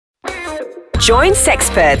Join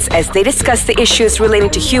sexperts as they discuss the issues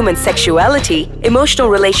relating to human sexuality, emotional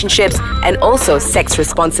relationships, and also sex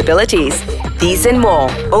responsibilities. These and more,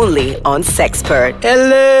 only on Sexpert.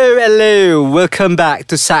 Hello. Welcome back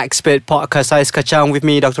to Sexpert Podcast Ais Kacang with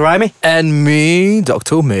me, Dr. Raimi. And me,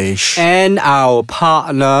 Dr. Umesh. And our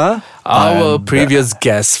partner, our previous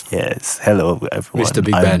guest, Yes, hello everyone. Mr.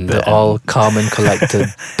 Big I'm Ben, the all calm and collected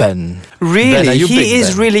Ben. Really, Ben, are you he Big is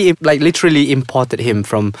Ben? really, literally imported him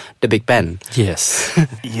from the Big Ben. Yes.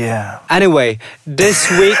 Yeah. Anyway, this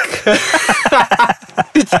week,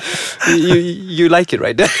 you like it,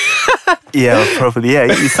 right? Yeah, probably. Yeah,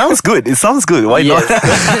 it sounds good. Why not?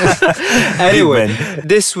 Anyway, Big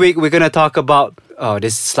this week we're gonna talk about. Oh,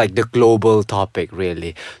 this is like the global topic,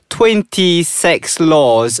 really. 20 sex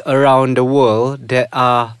laws around the world that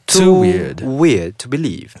are Too weird to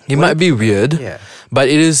believe. It might be weird, Yeah. but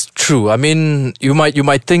it is true. I mean, you might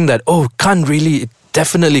think that, it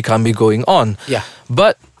definitely can't be going on. Yeah.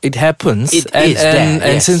 But it happens. It and is there,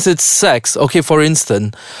 yes. since it's sex, okay, for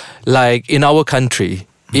instance, like in our country,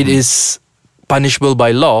 it is punishable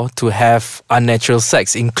by law to have unnatural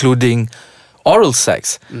sex, including oral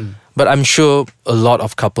sex. But I'm sure a lot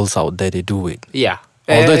of couples out there, they do it. Yeah.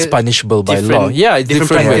 Although it's punishable by different- law. Yeah, it's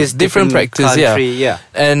different ways. Different practice, country, yeah.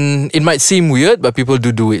 And it might seem weird, but people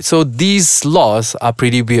do it. So these laws are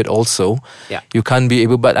pretty weird also. Yeah. You can't be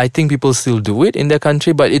able, but I think people still do it in their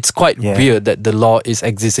country. But it's quite weird that the law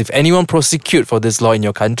exists. If anyone prosecute for this law in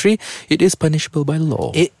your country, it is punishable by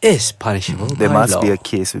law. It is punishable There by must law. be a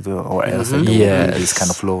case with or else I don't Yes. need these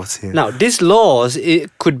kind of laws here. Now, these laws, it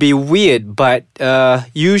could be weird, but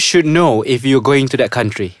you should know if you're going to that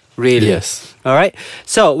country. Really. Yes. All right.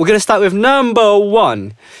 So, we're going to start with number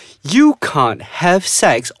 1. You can't have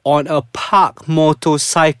sex on a park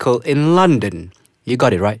motorcycle in London. You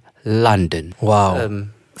got it right. London. Wow.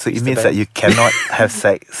 So it means that you cannot have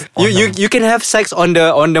sex. You can have sex on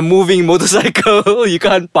the moving motorcycle. You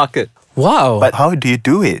can't park it. Wow. But how do you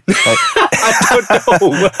do it? Like, I don't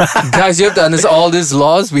know. Guys, you have to understand all these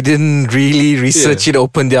laws. We didn't really research it,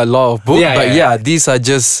 open their law of book. Yeah, but yeah. these are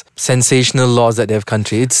just sensational laws that they have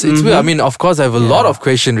country. It's weird. I mean, of course, I have a lot of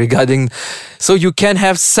questions regarding. So you can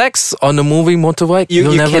have sex on a moving motorbike?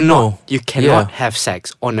 You'll never cannot. know. You cannot have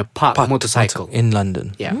sex on a park motorcycle. In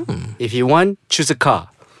London. Yeah. If you want, choose a car.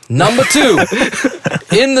 Number 2,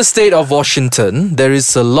 in the state of Washington, there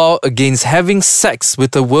is a law against having sex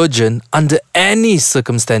with a virgin under any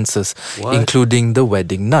circumstances, including the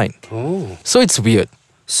wedding night. Oh. So it's weird.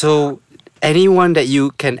 So anyone that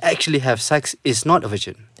you can actually have sex is not a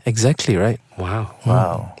virgin. Exactly right. Wow.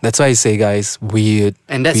 wow. That's why I say, guys, weird.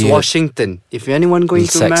 And that's weird Washington. If anyone going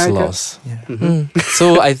to sex America, laws.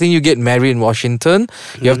 So I think you get married in Washington.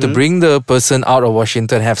 You have to bring the person out of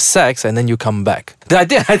Washington, have sex, and then you come back. I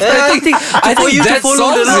think for you to that follow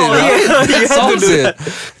solves the law, it. Right? you That have to solves do it.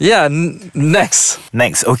 Yeah. Next.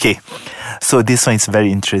 Next, okay. So this one is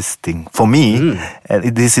very interesting for me.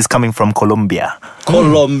 This is coming from Colombia.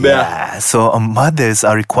 Colombia. Yeah. So mothers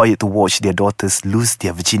are required to watch their daughters lose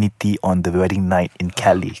their virginity on the wedding night in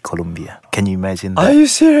Cali, Colombia. Can you imagine that? Are you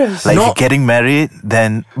serious? Like if you're getting married,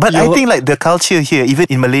 then... But I think like the culture here, even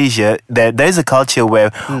in Malaysia, there is a culture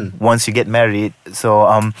where once you get married, so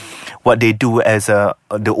what they do as the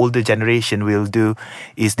older generation will do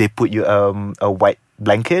is they put you a white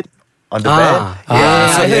blanket on the bed.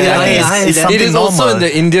 I heard that. It's something It is also normal. in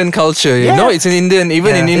the Indian culture, you know. It's in Indian.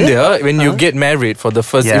 Even in India, when you get married for the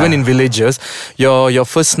first, even in villages, your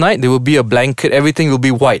first night there will be a blanket. Everything will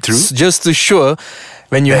be white, just to show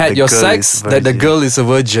when you That had the your girl sex is that the virgin. girl is a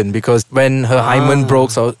virgin, because when her hymen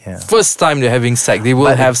broke, or first time they're having sex, they will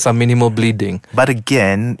But- have some minimal bleeding. But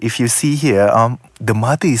again, if you see here, the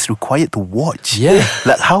mother is required to watch. Yeah.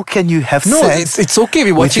 Like how can you have No, sex it's okay if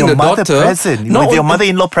you're with watching your the mother daughter present, Not with your only-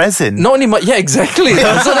 mother-in-law present? Not only exactly. So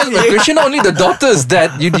that's my question. Not only the daughters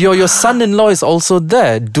that your son-in-law is also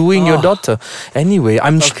there doing your daughter. Anyway,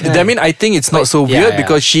 I mean, I think it's not so weird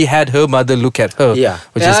because she had her mother look at her.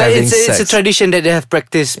 Which is having sex. It's a tradition that they have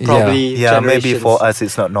practiced probably. Yeah, maybe generations. for us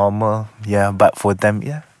it's not normal. Yeah, but for them,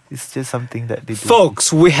 it's just something that they do.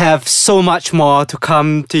 Folks, we have so much more to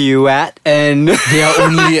come to you at, and They are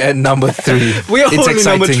only at number 3. we are It's only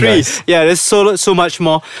number exciting, 3. guys. Yeah, there's so much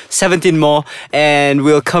more, 17 more, and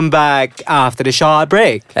we'll come back after the short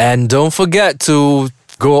break. And don't forget to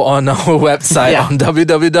go on our website on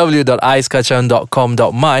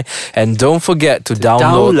www.aiskacang.com.my, and don't forget to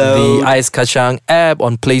download the Ais Kacang app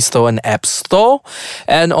on Play Store and App Store.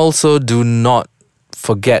 And also do not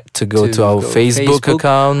forget to go to our Facebook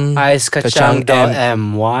account,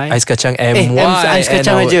 aiskacang.my. Ais Kacang MY. Ais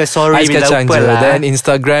Kacang and aja. Sorry, Ais we Kacang lupa je. lah. Then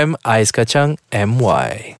Instagram Ais Kacang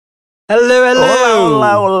MY. Hello, hello.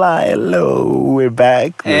 Hola, hola, hello. We're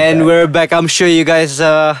back. And we're back. I'm sure you guys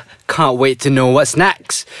can't wait to know what's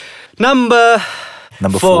next. Number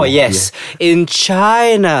four, yes. In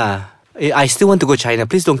China, I still want to go China.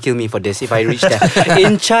 Please don't kill me for this if I reach there.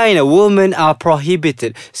 In China, women are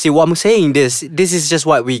prohibited. See, what I'm saying, this is just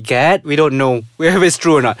what we get. We don't know whether it's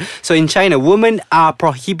true or not. So in China, women are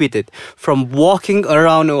prohibited from walking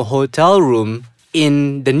around a hotel room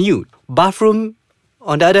in the nude. Bathroom,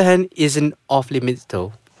 on the other hand, isn't off limits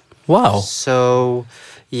though. Wow. So,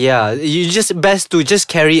 yeah, you just best to just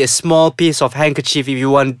carry a small piece of handkerchief if you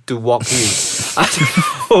want to walk nude. I don't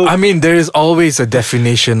know. I mean, there is always a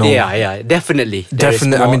definition of. Yeah, definitely. There is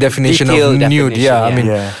Definition more of detailed nude. definition, Yeah, I mean,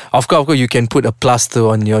 Yeah. of course, you can put a plaster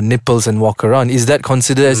on your nipples and walk around. Is that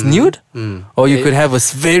considered as nude? Or you could have a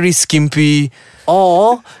very skimpy.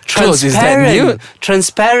 or Clothes, is that transparent. nude?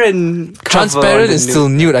 Transparent. cover Transparent on the is nude. still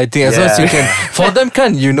nude, I think. As long as you Yeah. can. For them,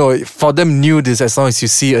 for them, nude is as long as you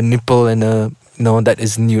see a nipple and that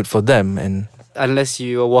is nude for them. And Unless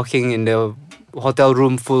you are walking in the hotel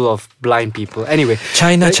room full of blind people. Anyway,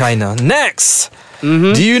 China. Next,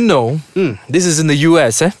 do you know? This is in the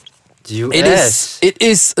US, eh? US. It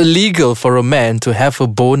is illegal for a man to have a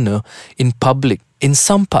boner in public in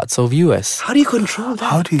some parts of US. How do you control that?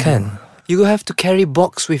 How do you Kan? You have to carry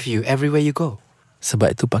box with you everywhere you go.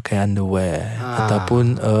 Sebab itu pakai underwear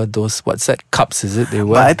ataupun those what's that cups is it they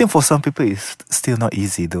wear? But I think for some people it's still not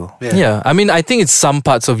easy though. Yeah, I mean, I think it's some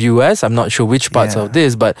parts of US. I'm not sure which parts Yeah. of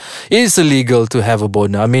this, but it is illegal to have a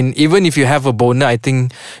boner. I mean, even if you have a boner, I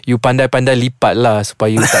think you pandai-pandai lipat lah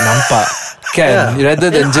supaya you tak nampak. Kan?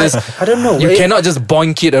 Rather than just I don't know. you cannot just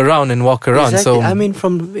boink it around and walk around. Exactly. So I mean,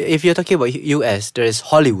 if you're talking about US, there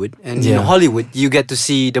is Hollywood, and in Yeah. Hollywood you get to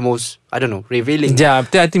see the most, I don't know, revealing. yeah,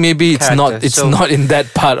 I think maybe it's not. Character. It's So- not in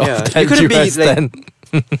that part Yeah. of You that couldn't be, US like- then.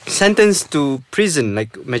 Sentenced to prison,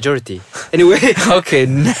 like majority. Anyway, Okay,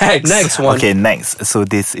 next. next one. Okay, next. So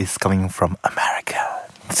this is coming from America.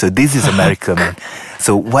 So this is America, man.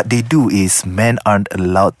 So what they do is men aren't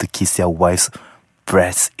allowed to kiss their wife's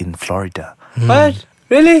breasts in Florida. What?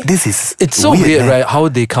 Really? This is It's so weird, man. right?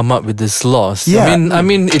 How they come up with this laws. Yeah. I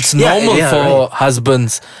mean, it's Yeah, normal yeah, for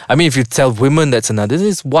husbands. I mean, if you tell women that's another, this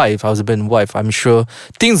is wife, husband, wife. I'm sure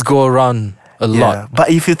things go around a lot.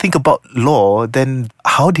 But if you think about law, then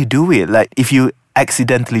how do you do it? Like if you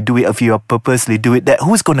accidentally do it, if you purposely do it, that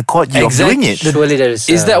who's going to caught you of doing it? Surely there is.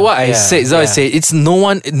 Is that what I say? So I say it's no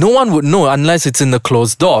one would know unless it's in the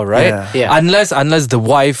closed door, right? Yeah. Unless the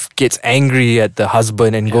wife gets angry at the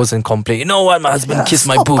husband and goes and complain. You know what? My husband kissed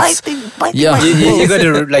my boobs. Yeah. You got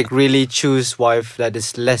to like really choose wife that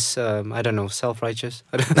is less, I don't know, self-righteous.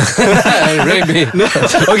 I don't know. Maybe.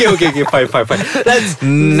 Okay, fine. Let's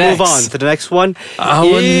move on to the next one.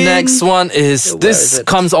 Our In- next one is Where this is it?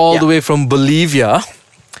 comes all the Yeah. way from Bolivia.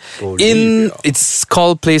 It's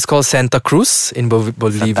called place called Santa Cruz in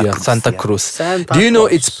Bolivia. Santa Cruz. Santa Do you know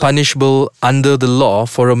Cruz. it's punishable under the law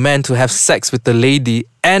for a man to have sex with a lady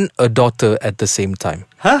and a daughter at the same time?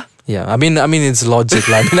 Huh? Yeah, I mean it's logic.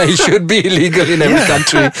 Like, it should be illegal in every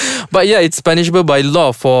country, but yeah, it's punishable by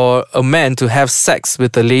law for a man to have sex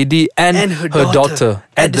with a lady and her daughter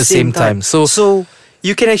at the same time. So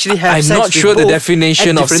you can actually have I'm sex not with sure the both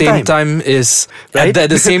definition at of different same time is Right? at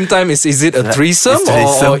the same time is it a threesome It's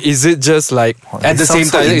threesome. or is it just like at it the same sounds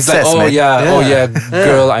so time it's like incest, man. yeah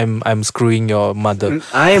girl I'm screwing your mother.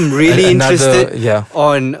 I am really Another- interested yeah.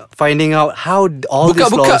 on finding out how all these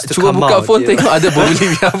Buka laws to cuba come buka out. phone yeah. tengok ada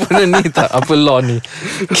Bolivia apa ni tak apa law ni.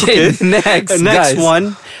 Okay, next Next guys.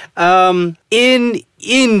 one. In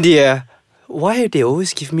India, why do they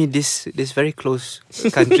always give me this very close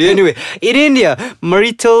country? Anyway, in India,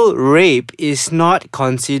 marital rape is not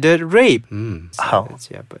considered rape. How?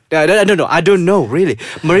 Yeah, but I don't know. I don't know really.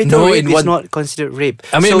 Marital No, rape in is what- not considered rape.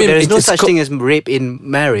 I mean, so there is no it's such thing as rape in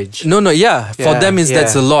marriage. No, yeah. For Yeah, them,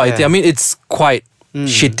 that's yeah, a law. yeah. I mean, it's quite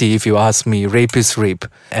shitty if you ask me. Rape is rape,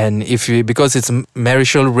 and because it's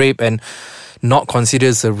marital rape and not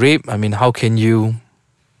considered as a rape. I mean, how can you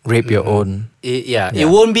rape your own? It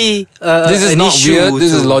won't be. This is an not issue weird,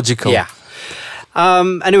 this is to- logical. Yeah.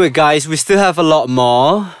 Anyway, guys, we still have a lot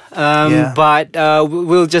more. Yeah. But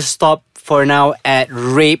we'll just stop for now at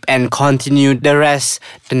rape and continue the rest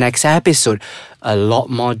the next episode. A lot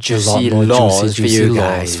more juicy laws for you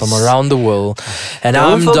guys from around the world. And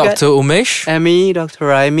Don't I'm forget- Dr. Umesh. Emmy, Dr.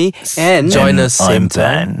 Raimi, and Join us I'm same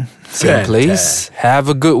time, Ben. same place. Have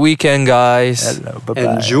a good weekend, guys. Hello, bye-bye.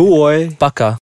 enjoy. Paka.